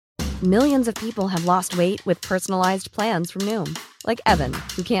Millions of people have lost weight with personalized plans from Noom. Like Evan,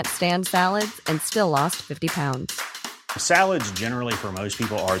 who can't stand salads and still lost 50 pounds. Salads generally for most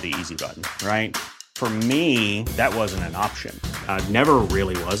people are the easy button, right? For me, that wasn't an option. I never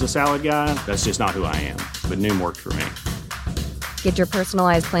really was a salad guy. That's just not who I am. But Noom worked for me. Get your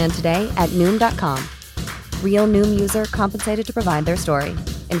personalized plan today at Noom.com. Real Noom user compensated to provide their story.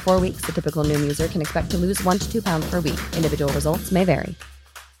 In 4 weeks, the typical Noom user can expect to lose 1 to 2 pounds per week. Individual results may vary.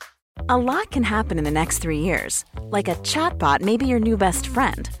 A lot can happen in the next 3 years. Like a chatbot may be your new best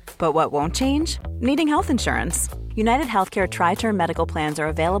friend. But what won't change? Needing health insurance. United Healthcare Tri-Term Medical Plans are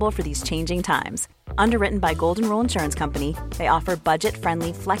available for these changing times. Underwritten by Golden Rule Insurance Company, they offer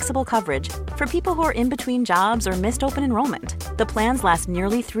budget-friendly, flexible coverage for people who are in between jobs or missed open enrollment. The plans last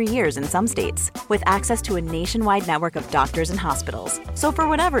nearly 3 years in some states, with access to a nationwide network of doctors and hospitals. So for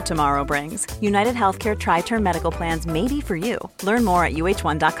whatever tomorrow brings, United Healthcare Tri-Term Medical Plans may be for you. Learn more at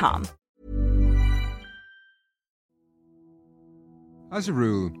uh1.com. As a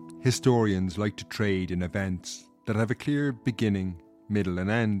rule, historians like to trade in events that have a clear beginning, middle and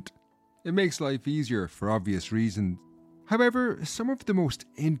end. It makes life easier for obvious reasons. However, some of the most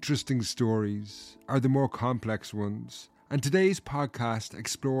interesting stories are the more complex ones, and today's podcast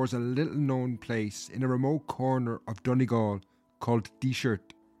explores a little-known place in a remote corner of Donegal called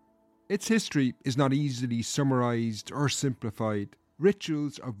Disert. Its history is not easily summarised or simplified.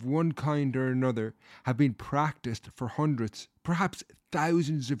 Rituals of one kind or another have been practiced for hundreds, perhaps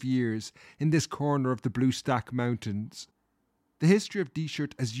thousands of years in this corner of the Blue Stack Mountains. The history of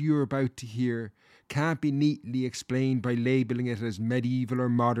Disert, as you're about to hear, can't be neatly explained by labelling it as medieval or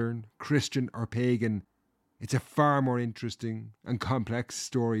modern, Christian or pagan. It's a far more interesting and complex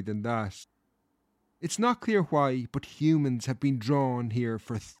story than that. It's not clear why, but humans have been drawn here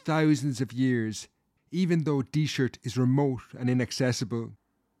for thousands of years, even though Disert is remote and inaccessible.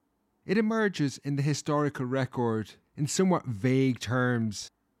 It emerges in the historical record in somewhat vague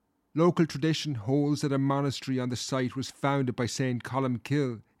terms. Local tradition holds that a monastery on the site was founded by St.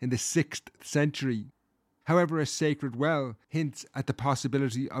 Columkill in the 6th century. However, a sacred well hints at the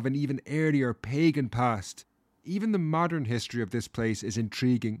possibility of an even earlier pagan past. Even the modern history of this place is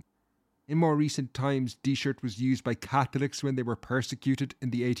intriguing. In more recent times, Disert was used by Catholics when they were persecuted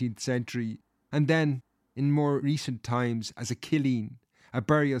in the 18th century, and then, in more recent times, as a killeen, a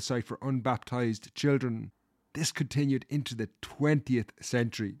burial site for unbaptised children. This continued into the 20th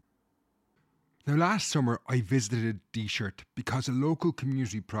century. Now, last summer I visited Disert because a local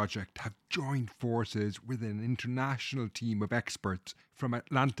community project have joined forces with an international team of experts from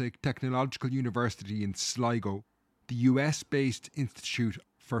Atlantic Technological University in Sligo, the US-based Institute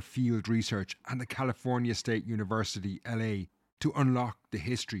for Field Research and the California State University, LA, to unlock the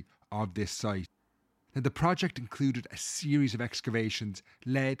history of this site. Now, the project included a series of excavations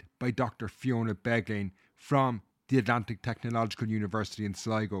led by Dr. Fiona Beglane from the Atlantic Technological University in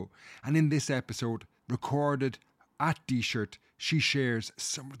Sligo. And in this episode, recorded at Disert, she shares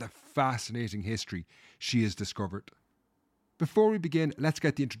some of the fascinating history she has discovered. Before we begin, let's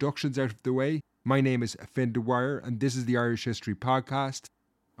get the introductions out of the way. My name is Finn Dwyer and this is the Irish History Podcast.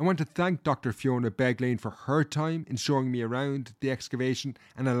 I want to thank Dr. Fiona Beglane for her time in showing me around the excavation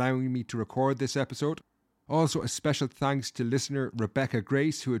and allowing me to record this episode. Also, a special thanks to listener Rebecca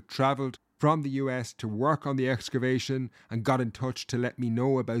Grace, who had travelled from the US to work on the excavation and got in touch to let me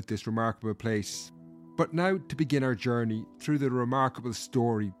know about this remarkable place. But now to begin our journey through the remarkable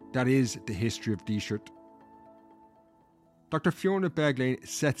story that is the history of Disert. Dr. Fiona Beglane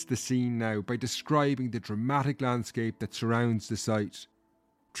sets the scene now by describing the dramatic landscape that surrounds the site.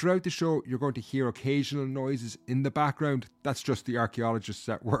 Throughout the show, you're going to hear occasional noises in the background. That's just the archaeologists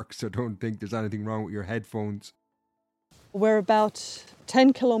at work, so don't think there's anything wrong with your headphones. We're about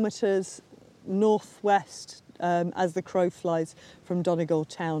 10 kilometres northwest as the crow flies from Donegal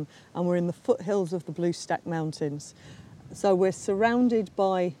town, and we're in the foothills of the Blue Stack Mountains. So we're surrounded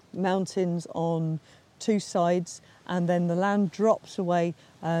by mountains on two sides, and then the land drops away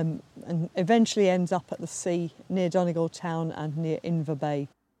and eventually ends up at the sea near Donegal town and near Inver Bay.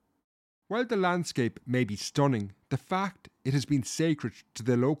 While the landscape may be stunning, the fact it has been sacred to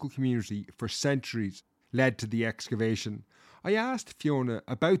the local community for centuries led to the excavation. I asked Fiona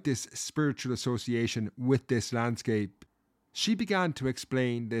about this spiritual association with this landscape. She began to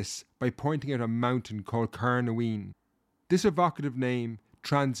explain this by pointing out a mountain called Carnaween. This evocative name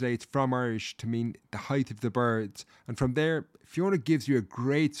translates from Irish to mean the height of the birds, and from there Fiona gives you a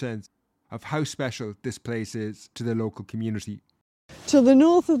great sense of how special this place is to the local community. To the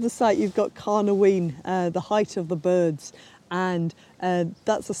north of the site you've got Carnaween, the height of the birds, And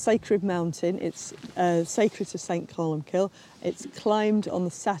that's a sacred mountain. It's sacred to St Columcille. It's climbed on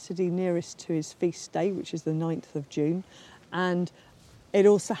the Saturday nearest to his feast day, which is the 9th of June. And it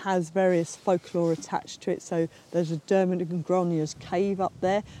also has various folklore attached to it. So there's a Dermot and Gronier's cave up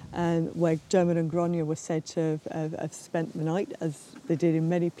there, where Dermot and Gronier were said to have spent the night, as they did in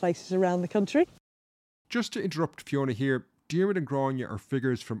many places around the country. Just to interrupt Fiona here, Dermot and Gronier are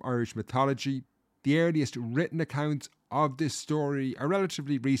figures from Irish mythology. The earliest written accounts of this story are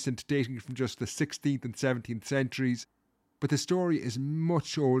relatively recent, dating from just the 16th and 17th centuries, but the story is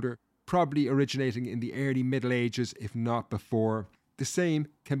much older, probably originating in the early Middle Ages, if not before. The same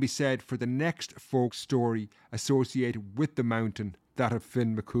can be said for the next folk story associated with the mountain, that of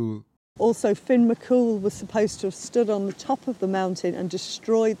Finn McCool. Also, Finn McCool was supposed to have stood on the top of the mountain and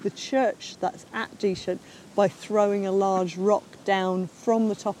destroyed the church that's at Disert by throwing a large rock down from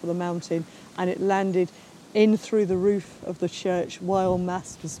the top of the mountain, and it landed in through the roof of the church while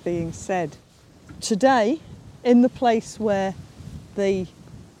Mass was being said. Today, in the place where we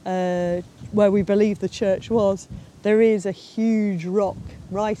believe the church was, there is a huge rock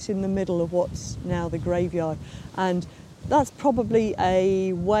right in the middle of what's now the graveyard, and that's probably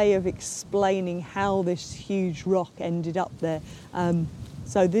a way of explaining how this huge rock ended up there.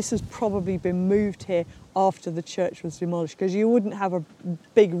 So this has probably been moved here after the church was demolished, because you wouldn't have a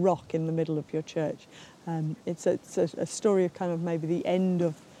big rock in the middle of your church. It's a story of kind of maybe the end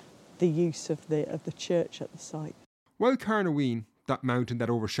of the use of the church at the site. While Carnarvon, that mountain that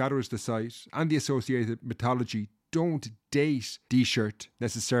overshadows the site, and the associated mythology don't date Disert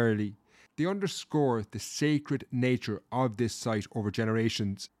necessarily, they underscore the sacred nature of this site over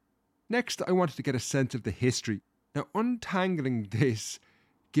generations. Next, I wanted to get a sense of the history. Now, untangling this,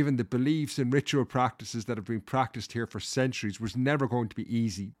 given the beliefs and ritual practices that have been practiced here for centuries, was never going to be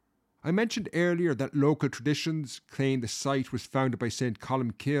easy. I mentioned earlier that local traditions claim the site was founded by St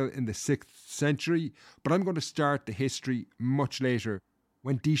Columcille in the 6th century, but I'm going to start the history much later,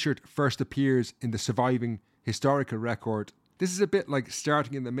 when Disert first appears in the surviving historical record. This is a bit like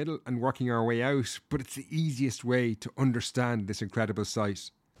starting in the middle and working our way out, but it's the easiest way to understand this incredible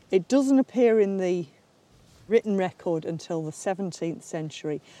site. It doesn't appear in the written record until the 17th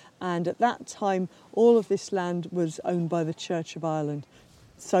century, and at that time all of this land was owned by the Church of Ireland.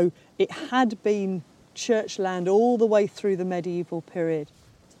 So it had been church land all the way through the medieval period.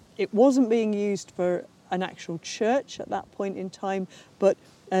 It wasn't being used for an actual church at that point in time, but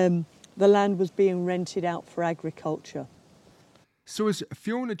the land was being rented out for agriculture. So as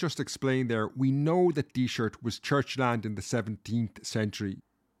Fiona just explained there, we know that Disert was church land in the 17th century.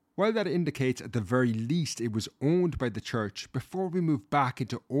 While that indicates at the very least it was owned by the church, before we move back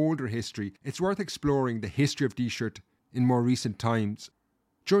into older history, it's worth exploring the history of Disert in more recent times.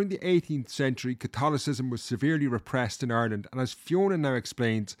 During the 18th century, Catholicism was severely repressed in Ireland, and as Fiona now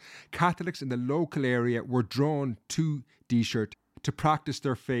explains, Catholics in the local area were drawn to Disert to practice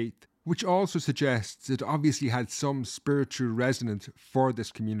their faith, which also suggests it obviously had some spiritual resonance for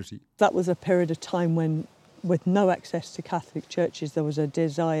this community. That was a period of time when, with no access to Catholic churches, there was a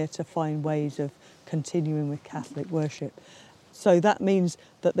desire to find ways of continuing with Catholic worship. So that means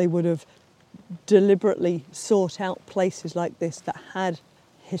that they would have deliberately sought out places like this that had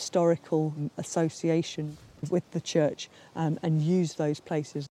historical association with the church, and used those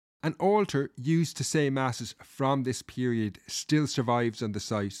places. An altar used to say masses from this period still survives on the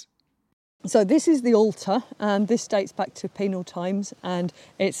site. So this is the altar, and this dates back to penal times, and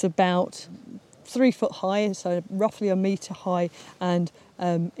it's about 3 foot high, so roughly a metre high, and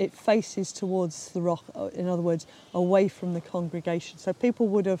it faces towards the rock, in other words, away from the congregation. So people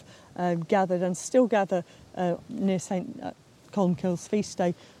would have gathered, and still gather near St Columcille's feast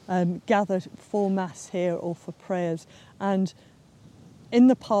day, gathered for Mass here or for prayers. And in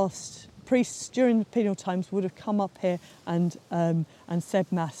the past, priests during the penal times would have come up here and said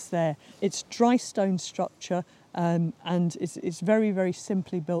Mass there. It's dry stone structure, and it's very, very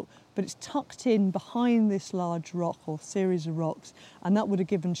simply built, but it's tucked in behind this large rock or series of rocks, and that would have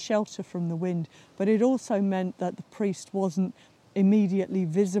given shelter from the wind. But it also meant that the priest wasn't immediately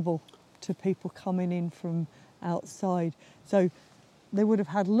visible to people coming in from outside. So they would have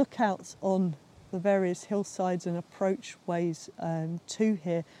had lookouts on the various hillsides and approachways to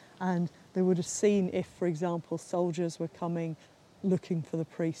here, and they would have seen if, for example, soldiers were coming looking for the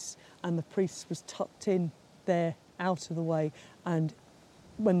priests, and the priest was tucked in there out of the way, and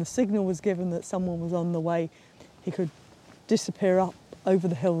when the signal was given that someone was on the way, he could disappear up over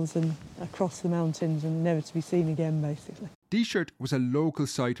the hills and across the mountains and never to be seen again, basically. Disert was a local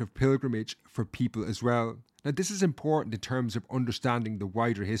site of pilgrimage for people as well. Now, this is important in terms of understanding the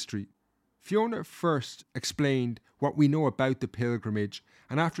wider history. Fiona first explained what we know about the pilgrimage,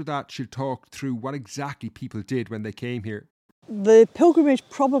 and after that she'll talk through what exactly people did when they came here. The pilgrimage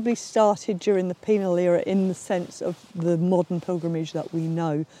probably started during the penal era in the sense of the modern pilgrimage that we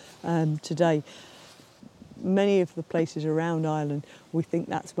know today. Many of the places around Ireland, we think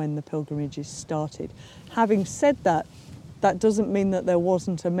that's when the pilgrimages started. Having said that, that doesn't mean that there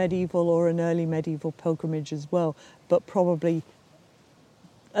wasn't a medieval or an early medieval pilgrimage as well, but probably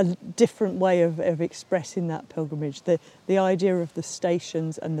a different way of expressing that pilgrimage. The idea of the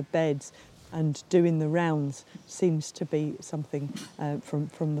stations and the beds and doing the rounds seems to be something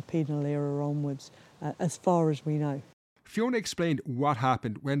from the penal era onwards, as far as we know. Fiona explained what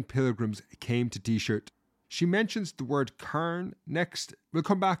happened when pilgrims came to Disert. She mentions the word cairn next. We'll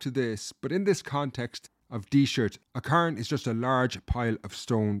come back to this, but in this context of Disert, a cairn is just a large pile of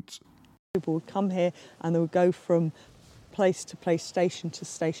stones. People would come here and they would go from place to place, station to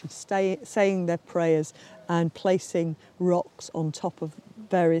station, saying their prayers and placing rocks on top of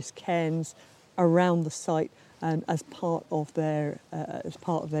various cairns around the site as part of their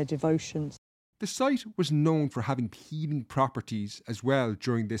devotions. The site was known for having healing properties as well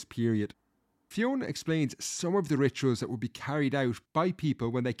during this period. Fiona explains some of the rituals that would be carried out by people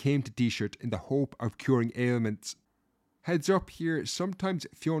when they came to Disert in the hope of curing ailments. Heads up here, sometimes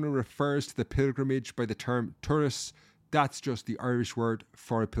Fiona refers to the pilgrimage by the term turas. That's just the Irish word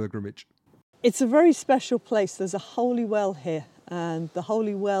for a pilgrimage. It's a very special place. There's a holy well here, and the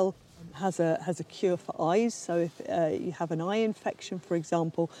holy well has a cure for eyes. So if you have an eye infection, for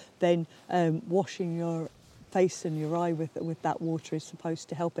example, then washing your face and your eye with that water is supposed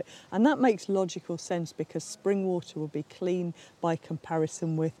to help it. And that makes logical sense because spring water will be clean by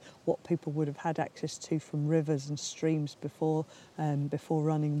comparison with what people would have had access to from rivers and streams before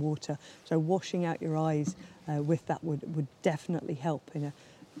running water. So washing out your eyes with that would definitely help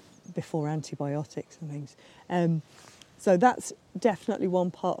before antibiotics and things. So that's definitely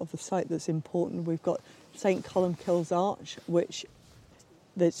one part of the site that's important. We've got St Columkille's Arch, which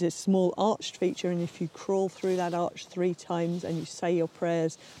there's a small arched feature, and if you crawl through that arch 3 times and you say your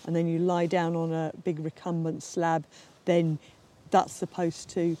prayers and then you lie down on a big recumbent slab, then that's supposed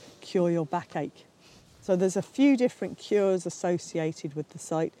to cure your backache. So there's a few different cures associated with the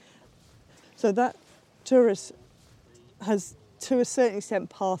site. So that turas has, to a certain extent,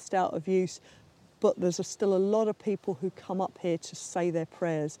 passed out of use, but there's still a lot of people who come up here to say their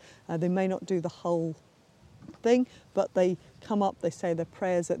prayers. They may not do the whole thing, but they come up, they say their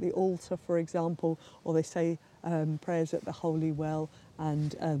prayers at the altar, for example, or they say prayers at the holy well,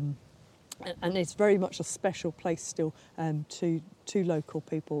 and it's very much a special place still to local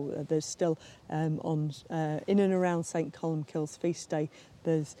people. There's still in and around St Columkille's feast day,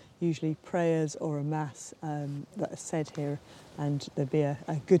 there's usually prayers or a mass that are said here, and there'd be a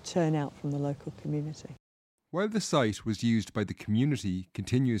good turnout from the local community. While the site was used by the community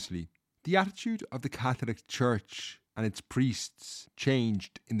continuously, the attitude of the Catholic Church and its priests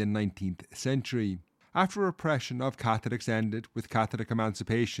changed in the 19th century. After repression of Catholics ended with Catholic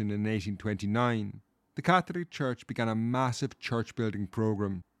emancipation in 1829, the Catholic Church began a massive church-building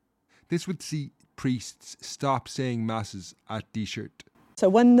programme. This would see priests stop saying masses at Disert. So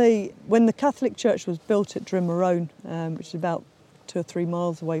when the Catholic Church was built at Drimmerone, which is about 2 or 3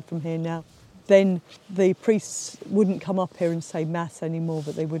 miles away from here now, then the priests wouldn't come up here and say Mass anymore,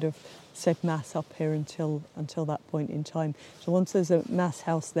 but they would have said Mass up here until that point in time. So once there's a Mass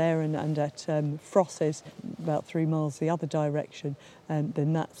house there and at Frosses, about 3 miles the other direction,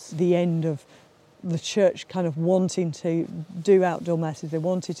 then that's the end of the church kind of wanting to do outdoor Masses. They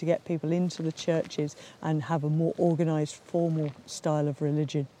wanted to get people into the churches and have a more organised, formal style of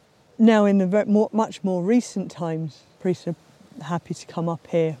religion. Now in the much more recent times, priests are happy to come up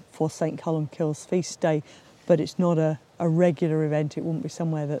here for St Columkille's feast day, but it's not a regular event. It wouldn't be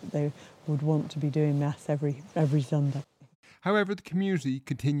somewhere that they would want to be doing Mass every Sunday. However, the community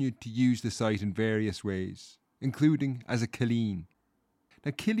continued to use the site in various ways, including as a killeen.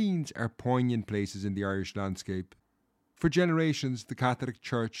 Now, killeens are poignant places in the Irish landscape. For generations, the Catholic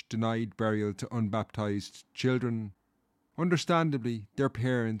Church denied burial to unbaptised children. Understandably, their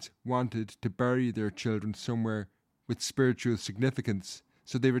parents wanted to bury their children somewhere with spiritual significance,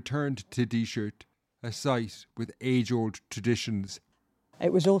 so they returned to Disert, a site with age-old traditions.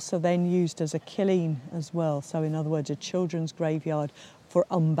 It was also then used as a killeen as well, so in other words a children's graveyard for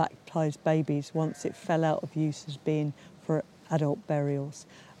unbaptised babies once it fell out of use as being for adult burials.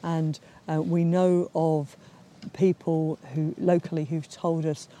 And we know of people who've told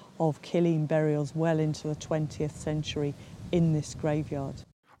us of killeen burials well into the 20th century in this graveyard.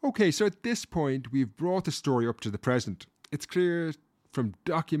 Okay, so at this point we've brought the story up to the present. It's clear from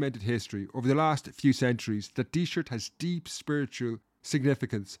documented history over the last few centuries that Disert has deep spiritual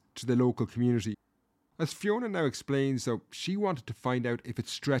significance to the local community. As Fiona now explains, though, she wanted to find out if it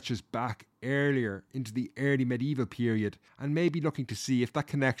stretches back earlier into the early medieval period and maybe looking to see if that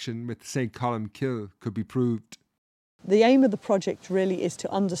connection with St Columkill could be proved. The aim of the project really is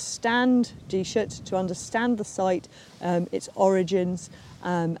to understand Disert, to understand the site, its origins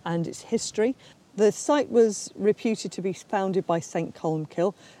and its history. The site was reputed to be founded by St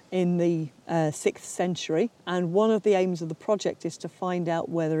Columkill in the 6th century, and one of the aims of the project is to find out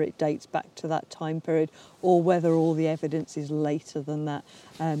whether it dates back to that time period or whether all the evidence is later than that,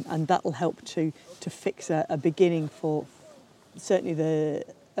 and that will help to fix a beginning for certainly the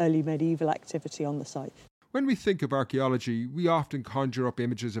early medieval activity on the site. When we think of archaeology, we often conjure up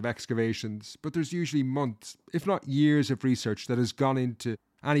images of excavations, but there's usually months, if not years of research that has gone into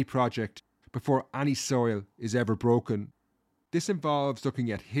any project before any soil is ever broken. This involves looking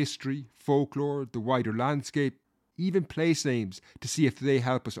at history, folklore, the wider landscape, even place names to see if they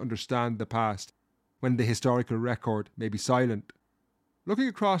help us understand the past, when the historical record may be silent. Looking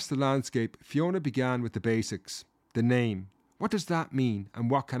across the landscape, Fiona began with the basics. The name. What does that mean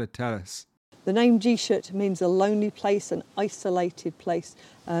and what can it tell us? The name Disert means a lonely place, an isolated place,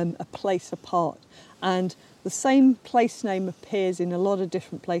 a place apart. And the same place name appears in a lot of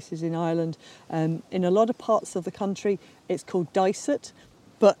different places in Ireland. In a lot of parts of the country, it's called Disert,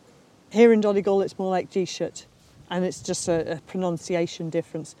 but here in Donegal, it's more like Disert, and it's just a pronunciation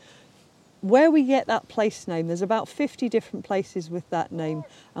difference. Where we get that place name, there's about 50 different places with that name,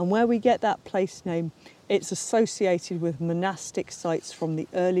 and where we get that place name, it's associated with monastic sites from the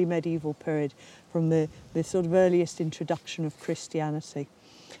early medieval period, from the sort of earliest introduction of Christianity.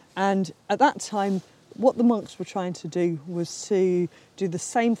 And at that time, what the monks were trying to do was to do the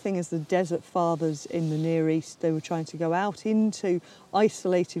same thing as the Desert Fathers in the Near East. They were trying to go out into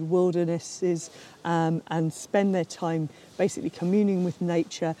isolated wildernesses and spend their time basically communing with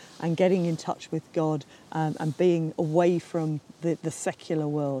nature and getting in touch with God and being away from the secular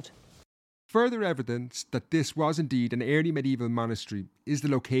world. Further evidence that this was indeed an early medieval monastery is the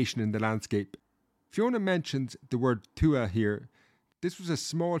location in the landscape. Fiona mentions the word Tua here. This was a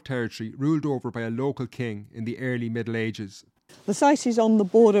small territory ruled over by a local king in the early Middle Ages. The site is on the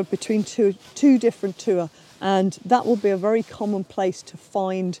border between two different Tua, and that will be a very common place to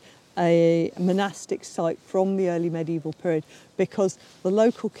find a monastic site from the early medieval period, because the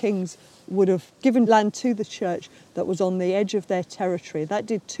local kings would have given land to the church that was on the edge of their territory. That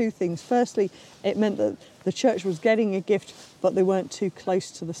did two things. Firstly, it meant that the church was getting a gift, but they weren't too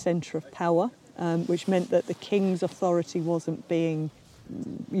close to the centre of power, which meant that the king's authority wasn't being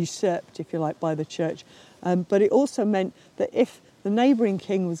usurped, if you like, by the church. But it also meant that if the neighbouring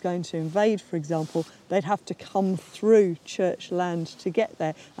king was going to invade, for example, they'd have to come through church land to get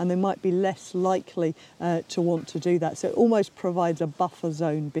there, and they might be less likely to want to do that. So it almost provides a buffer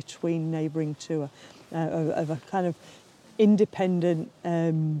zone between neighbouring Tua, of a kind of independent,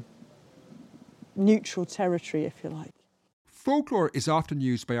 neutral territory, if you like. Folklore is often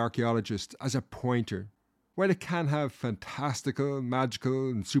used by archaeologists as a pointer. While it can have fantastical, magical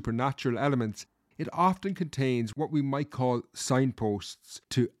and supernatural elements, it often contains what we might call signposts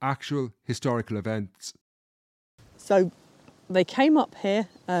to actual historical events. So they came up here,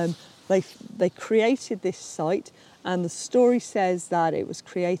 they created this site, and the story says that it was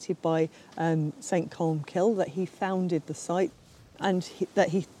created by St Columkill, that he founded the site, and that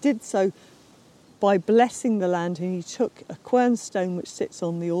he did so by blessing the land, and he took a quernstone which sits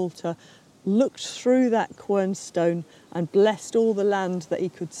on the altar, looked through that quernstone and blessed all the land that he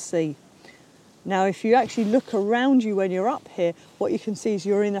could see. Now, if you actually look around you when you're up here, what you can see is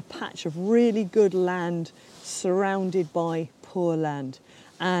you're in a patch of really good land surrounded by poor land.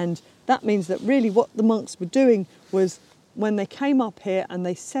 And that means that really what the monks were doing was, when they came up here and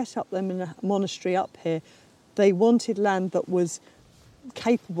they set up their monastery up here, they wanted land that was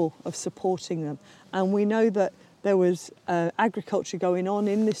capable of supporting them. And we know that there was agriculture going on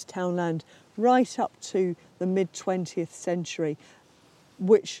in this townland right up to the mid-20th century,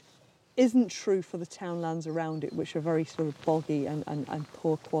 which isn't true for the townlands around it, which are very sort of boggy and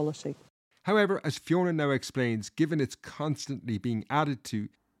poor quality. However, as Fiona now explains, given it's constantly being added to,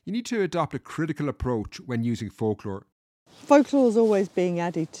 you need to adopt a critical approach when using folklore. Folklore is always being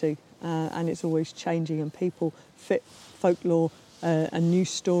added to, and it's always changing, and people fit folklore and new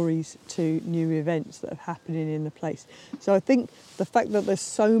stories to new events that are happening in the place. So I think the fact that there's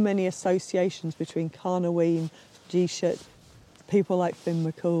so many associations between Carnarvon, Disert, people like Finn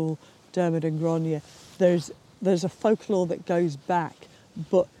McCool, Dermot and Grania, there's a folklore that goes back,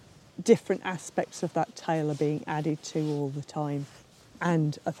 but different aspects of that tale are being added to all the time.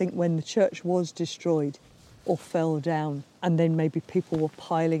 And I think when the church was destroyed or fell down, and then maybe people were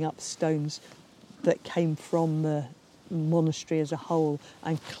piling up stones that came from the monastery as a whole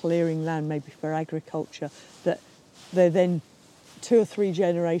and clearing land maybe for agriculture, that they're then 2 or 3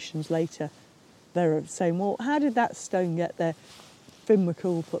 generations later, they're saying, well, how did that stone get there? Finn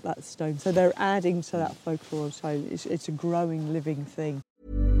McCool put that stone. So they're adding to that folklore. So it's a growing, living thing.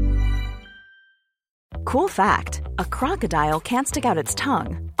 Cool fact, a crocodile can't stick out its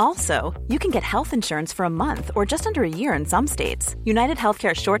tongue. Also, you can get health insurance for a month or just under a year in some states. United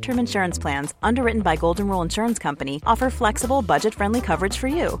Healthcare short-term insurance plans, underwritten by Golden Rule Insurance Company, offer flexible, budget-friendly coverage for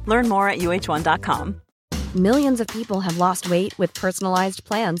you. Learn more at uh1.com. Millions of people have lost weight with personalized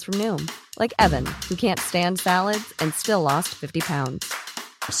plans from Noom. Like Evan, who can't stand salads and still lost 50 pounds.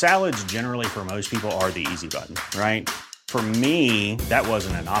 Salads generally for most people are the easy button, right? For me, that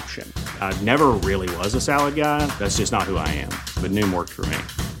wasn't an option. I never really was a salad guy. That's just not who I am. But Noom worked for me.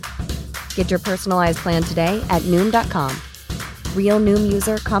 Get your personalized plan today at Noom.com. Real Noom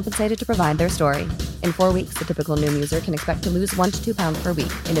user compensated to provide their story. In 4 weeks, the typical Noom user can expect to lose 1 to 2 pounds per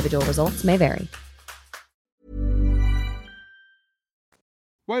week. Individual results may vary.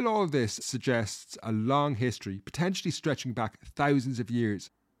 While all this suggests a long history, potentially stretching back thousands of years,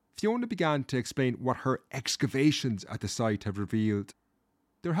 Fiona began to explain what her excavations at the site have revealed.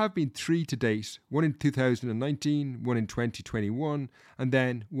 There have been 3 to date, one in 2019, one in 2021, and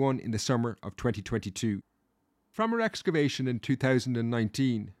then one in the summer of 2022. From her excavation in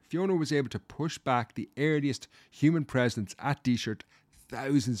 2019, Fiona was able to push back the earliest human presence at Disert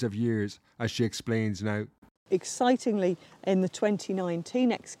thousands of years, as she explains now. Excitingly, in the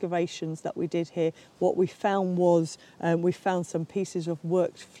 2019 excavations that we did here, what we found was we found some pieces of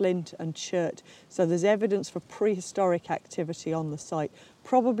worked flint and chert. So there's evidence for prehistoric activity on the site,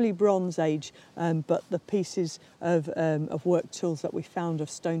 probably Bronze Age, but the pieces of work tools that we found, of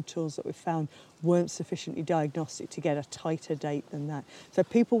stone tools that we found, weren't sufficiently diagnostic to get a tighter date than that. So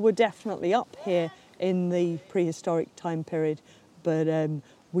people were definitely up here in the prehistoric time period, but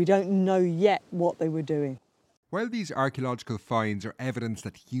we don't know yet what they were doing. While these archaeological finds are evidence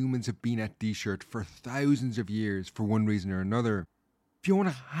that humans have been at Disert for thousands of years for one reason or another, Fiona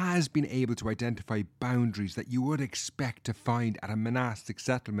has been able to identify boundaries that you would expect to find at a monastic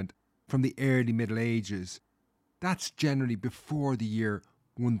settlement from the early Middle Ages. That's generally before the year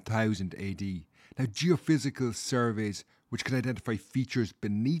 1000 AD. Now, geophysical surveys which can identify features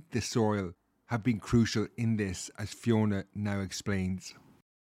beneath the soil have been crucial in this, as Fiona now explains.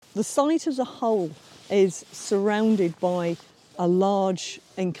 The site as a whole is surrounded by a large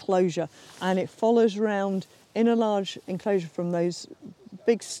enclosure, and it follows around in a large enclosure from those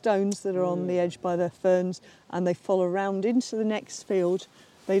big stones that are on the edge by the ferns, and they follow around into the next field.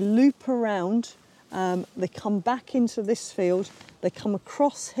 They loop around, they come back into this field, they come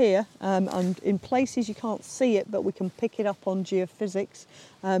across here, and in places you can't see it, but we can pick it up on geophysics,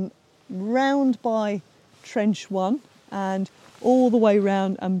 round by Trench 1 and all the way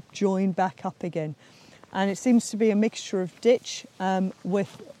round and join back up again. And it seems to be a mixture of ditch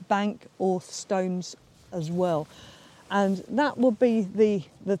with bank or stones as well. And that would be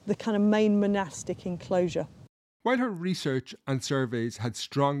the kind of main monastic enclosure. While her research and surveys had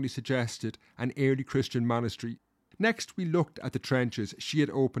strongly suggested an early Christian monastery, next we looked at the trenches she had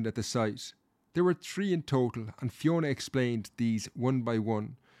opened at the site. There were 3 in total, and Fiona explained these one by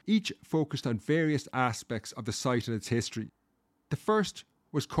one. Each focused on various aspects of the site and its history. The first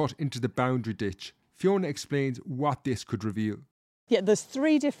was cut into the boundary ditch. Fiona explains what this could reveal. Yeah, there's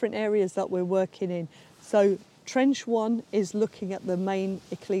 3 different areas that we're working in. So Trench 1 is looking at the main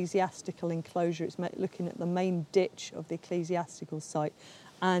ecclesiastical enclosure. It's looking at the main ditch of the ecclesiastical site.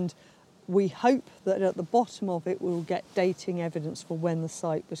 And we hope that at the bottom of it we'll get dating evidence for when the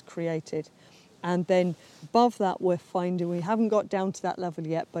site was created. And then above that we're finding, we haven't got down to that level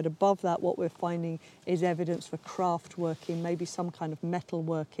yet, but above that what we're finding is evidence for craft working, maybe some kind of metal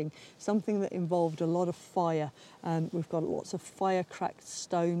working, something that involved a lot of fire. We've got lots of fire-cracked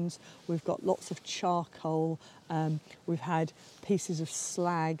stones, we've got lots of charcoal, we've had pieces of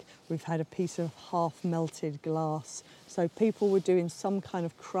slag, we've had a piece of half-melted glass. So people were doing some kind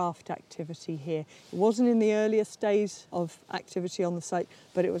of craft activity here. It wasn't in the earliest days of activity on the site,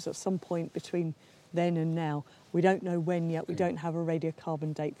 but it was at some point between then and now. We don't know when yet. We don't have a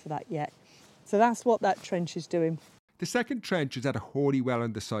radiocarbon date for that yet. So that's what that trench is doing. The second trench is at a holy well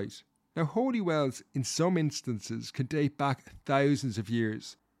on the site. Now, holy wells in some instances can date back thousands of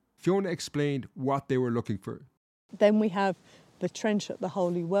years. Fiona explained what they were looking for. Then we have the trench at the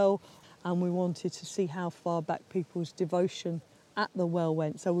holy well, and we wanted to see how far back people's devotion at the well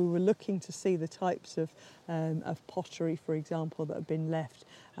went. So we were looking to see the types of pottery, for example, that have been left,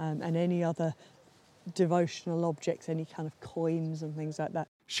 and any other devotional objects, any kind of coins and things like that.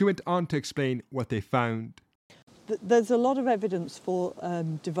 She went on to explain what they found. There's a lot of evidence for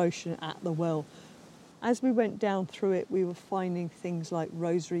devotion at the well. As we went down through it, we were finding things like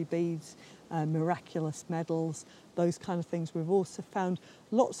rosary beads, miraculous medals, those kind of things. We've also found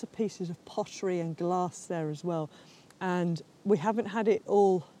lots of pieces of pottery and glass there as well. And we haven't had it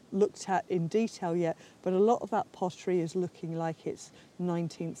all looked at in detail yet, but a lot of that pottery is looking like it's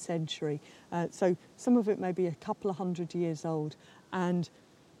 19th century. So some of it may be a couple of hundred years old. And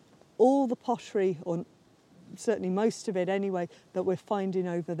all the pottery, or certainly most of it anyway, that we're finding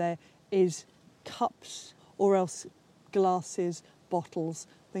over there is cups or else glasses, bottles,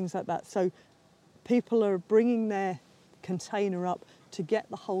 things like that. So people are bringing their container up to get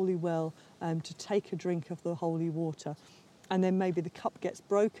the holy well, to take a drink of the holy water. And then maybe the cup gets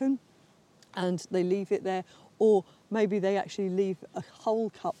broken and they leave it there, or maybe they actually leave a whole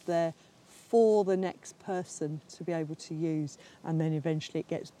cup there for the next person to be able to use, and then eventually it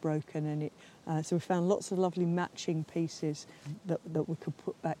gets broken. And so we found lots of lovely matching pieces that we could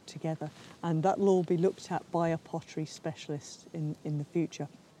put back together, and that will all be looked at by a pottery specialist in the future.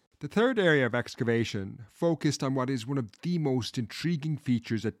 The third area of excavation focused on what is one of the most intriguing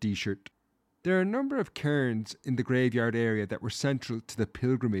features at Disert. There are a number of cairns in the graveyard area that were central to the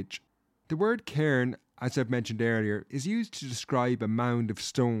pilgrimage. The word cairn, as I've mentioned earlier, is used to describe a mound of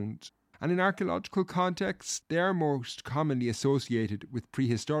stones, and in archaeological contexts, they are most commonly associated with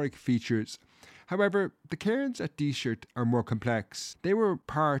prehistoric features. However, the cairns at Disert are more complex. They were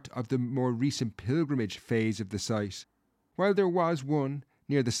part of the more recent pilgrimage phase of the site. While there was one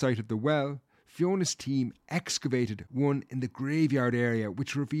near the site of the well, Fiona's team excavated one in the graveyard area,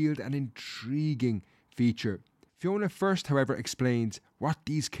 which revealed an intriguing feature. Fiona first, however, explains what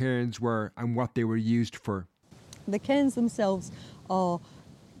these cairns were and what they were used for. The cairns themselves are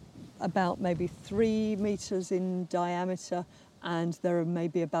about maybe 3 metres in diameter, and they're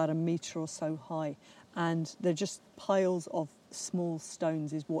maybe about a metre or so high. And they're just piles of small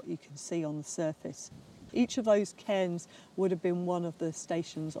stones is what you can see on the surface. Each of those cairns would have been one of the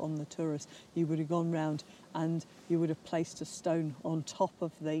stations on the tourist. You would have gone round and you would have placed a stone on top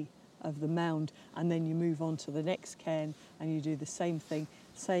of the mound, and then you move on to the next cairn and you do the same thing,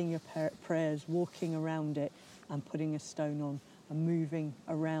 saying your prayers, walking around it and putting a stone on and moving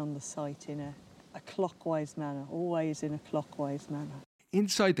around the site in a clockwise manner, always in a clockwise manner.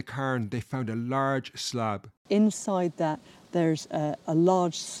 Inside the cairn, they found a large slab. Inside that, there's a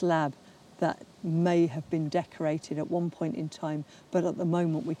large slab that may have been decorated at one point in time, but at the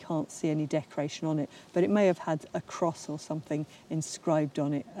moment we can't see any decoration on it. But it may have had a cross or something inscribed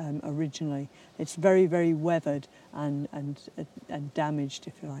on it originally. It's very, very weathered and damaged,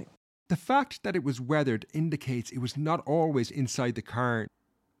 if you like. The fact that it was weathered indicates it was not always inside the cairn,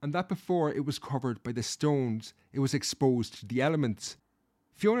 and that before it was covered by the stones, it was exposed to the elements.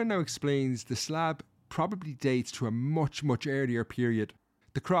 Fiona now explains the slab probably dates to a much, much earlier period.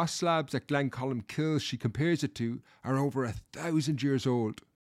 The cross slabs at Glencolmkill she compares it to are over 1,000 years old.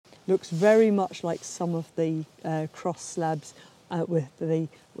 Looks very much like some of the cross slabs with the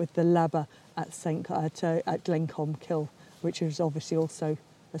labber at Glencolmkill, which is obviously also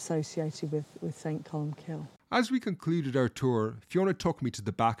associated with St Columkill. As we concluded our tour, Fiona took me to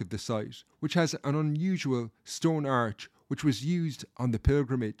the back of the site, which has an unusual stone arch which was used on the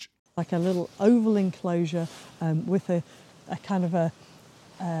pilgrimage. Like a little oval enclosure with a kind of a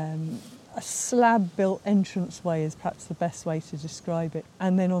slab-built entranceway is perhaps the best way to describe it.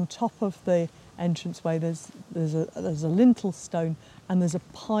 And then on top of the entranceway, there's a lintel stone, and there's a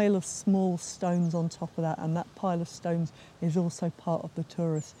pile of small stones on top of that. And that pile of stones is also part of the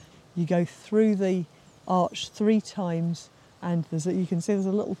tourist. You go through the arch 3 times, and you can see there's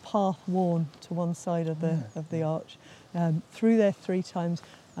a little path worn to one side of the arch. Through there 3 times.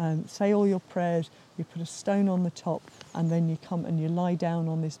 Say all your prayers, you put a stone on the top, and then you come and you lie down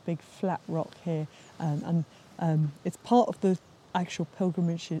on this big flat rock here, and it's part of the actual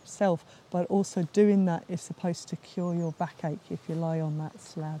pilgrimage itself, but also doing that is supposed to cure your backache if you lie on that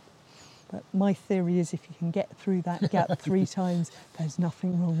slab. But my theory is if you can get through that gap 3 times, there's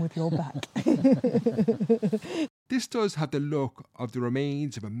nothing wrong with your back. This does have the look of the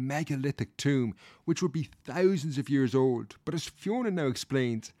remains of a megalithic tomb, which would be thousands of years old. But as Fiona now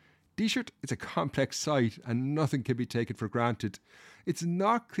explains, Disert is a complex site and nothing can be taken for granted. It's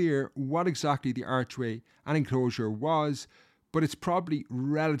not clear what exactly the archway and enclosure was, but it's probably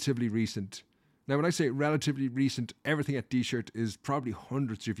relatively recent. Now, when I say relatively recent, everything at Disert is probably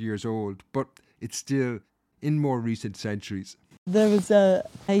hundreds of years old, but it's still in more recent centuries. There was a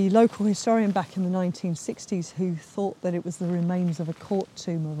local historian back in the 1960s who thought that it was the remains of a court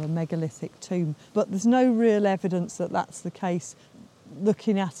tomb, of a megalithic tomb. But there's no real evidence that that's the case.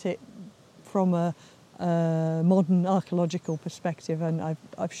 Looking at it from a modern archaeological perspective, and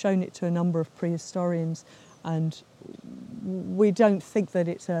I've shown it to a number of prehistorians, and we don't think that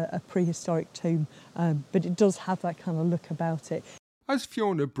it's a prehistoric tomb, but it does have that kind of look about it. As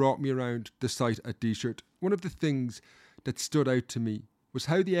Fiona brought me around the site at Disert, one of the things that stood out to me was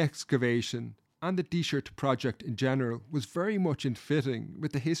how the excavation and the Disert project in general was very much in fitting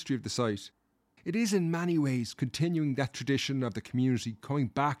with the history of the site. It is in many ways continuing that tradition of the community coming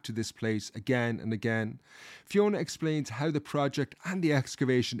back to this place again and again. Fiona explains how the project and the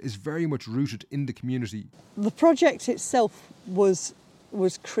excavation is very much rooted in the community. The project itself was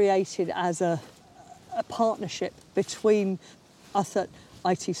created as a partnership between us at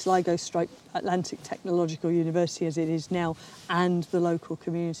IT Sligo / Atlantic Technological University as it is now, and the local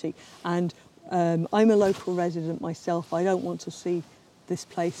community. And I'm a local resident myself. I don't want to see this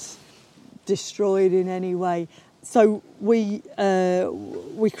place destroyed in any way. So we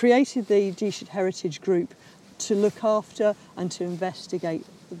created the Disert Heritage Group to look after and to investigate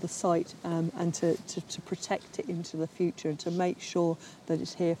the site, and to protect it into the future, and to make sure that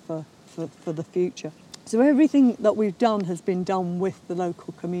it's here for the future. So everything that we've done has been done with the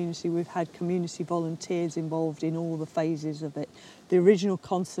local community. We've had community volunteers involved in all the phases of it. The original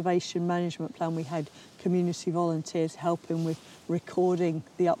conservation management plan, we had community volunteers helping with recording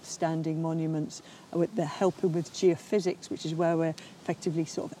the upstanding monuments, helping with geophysics, which is where we're effectively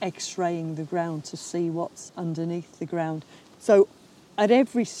sort of x-raying the ground to see what's underneath the ground. So at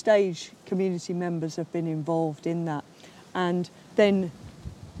every stage, community members have been involved in that. And then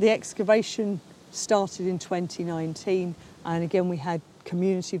the excavation started in 2019, and again we had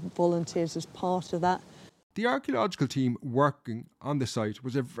community volunteers as part of that. The archaeological team working on the site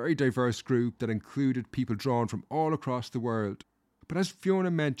was a very diverse group that included people drawn from all across the world. But as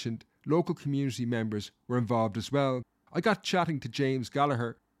Fiona mentioned, local community members were involved as well. I got chatting to James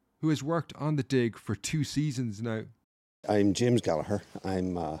Gallagher, who has worked on the dig for 2 seasons now. I'm James Gallagher.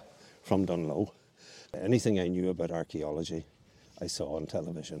 I'm from Dunlow. Anything I knew about archaeology I saw on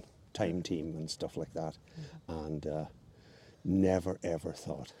television, Time Team and stuff like that, and never ever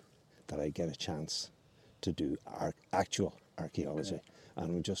thought that I'd get a chance to do actual archaeology, and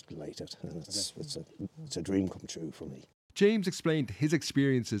I'm just delighted, and it's a dream come true for me. James explained his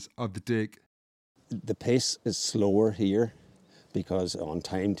experiences of the dig. The pace is slower here because on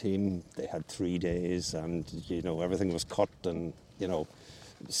Time Team they had 3 days, and everything was cut, and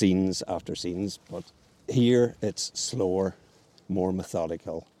scenes after scenes, but here it's slower, more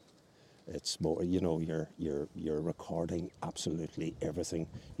methodical. It's more, you're recording absolutely everything.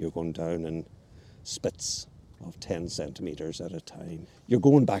 You're going down in spits of 10 centimetres at a time. You're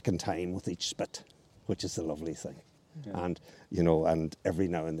going back in time with each spit, which is the lovely thing. Yeah. And every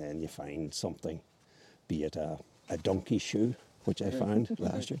now and then you find something, be it a donkey shoe, which I found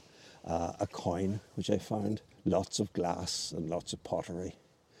last year, a coin, which I found, lots of glass and lots of pottery,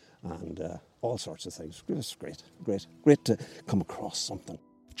 and all sorts of things. It was great to come across something.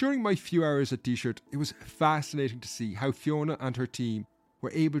 During my few hours at Disert, it was fascinating to see how Fiona and her team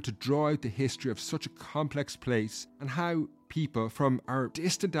were able to draw out the history of such a complex place, and how people from our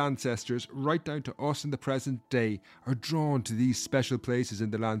distant ancestors right down to us in the present day are drawn to these special places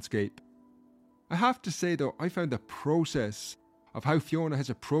in the landscape. I have to say though, I found the process of how Fiona has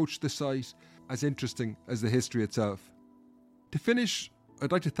approached the site as interesting as the history itself. To finish,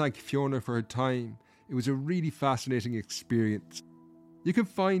 I'd like to thank Fiona for her time. It was a really fascinating experience. You can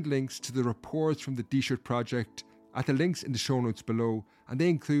find links to the reports from the Disert project at the links in the show notes below, and they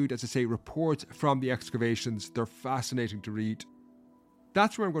include, as I say, reports from the excavations. They're fascinating to read.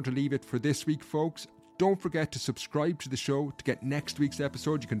 That's where I'm going to leave it for this week, folks. Don't forget to subscribe to the show to get next week's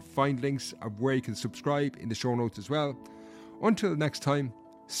episode. You can find links of where you can subscribe in the show notes as well. Until next time,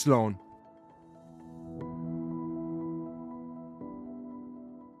 Slán.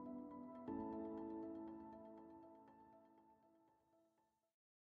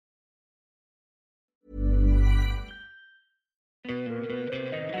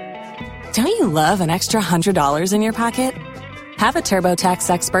 Don't you love an extra $100 in your pocket? Have a TurboTax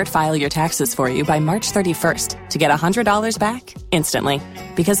expert file your taxes for you by March 31st to get $100 back instantly.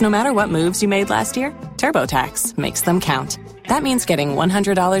 Because no matter what moves you made last year, TurboTax makes them count. That means getting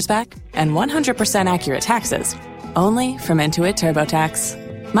 $100 back and 100% accurate taxes, only from Intuit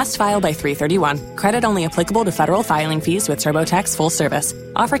TurboTax. Must file by 3/31. Credit only applicable to federal filing fees with TurboTax full service.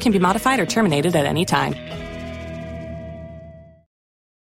 Offer can be modified or terminated at any time.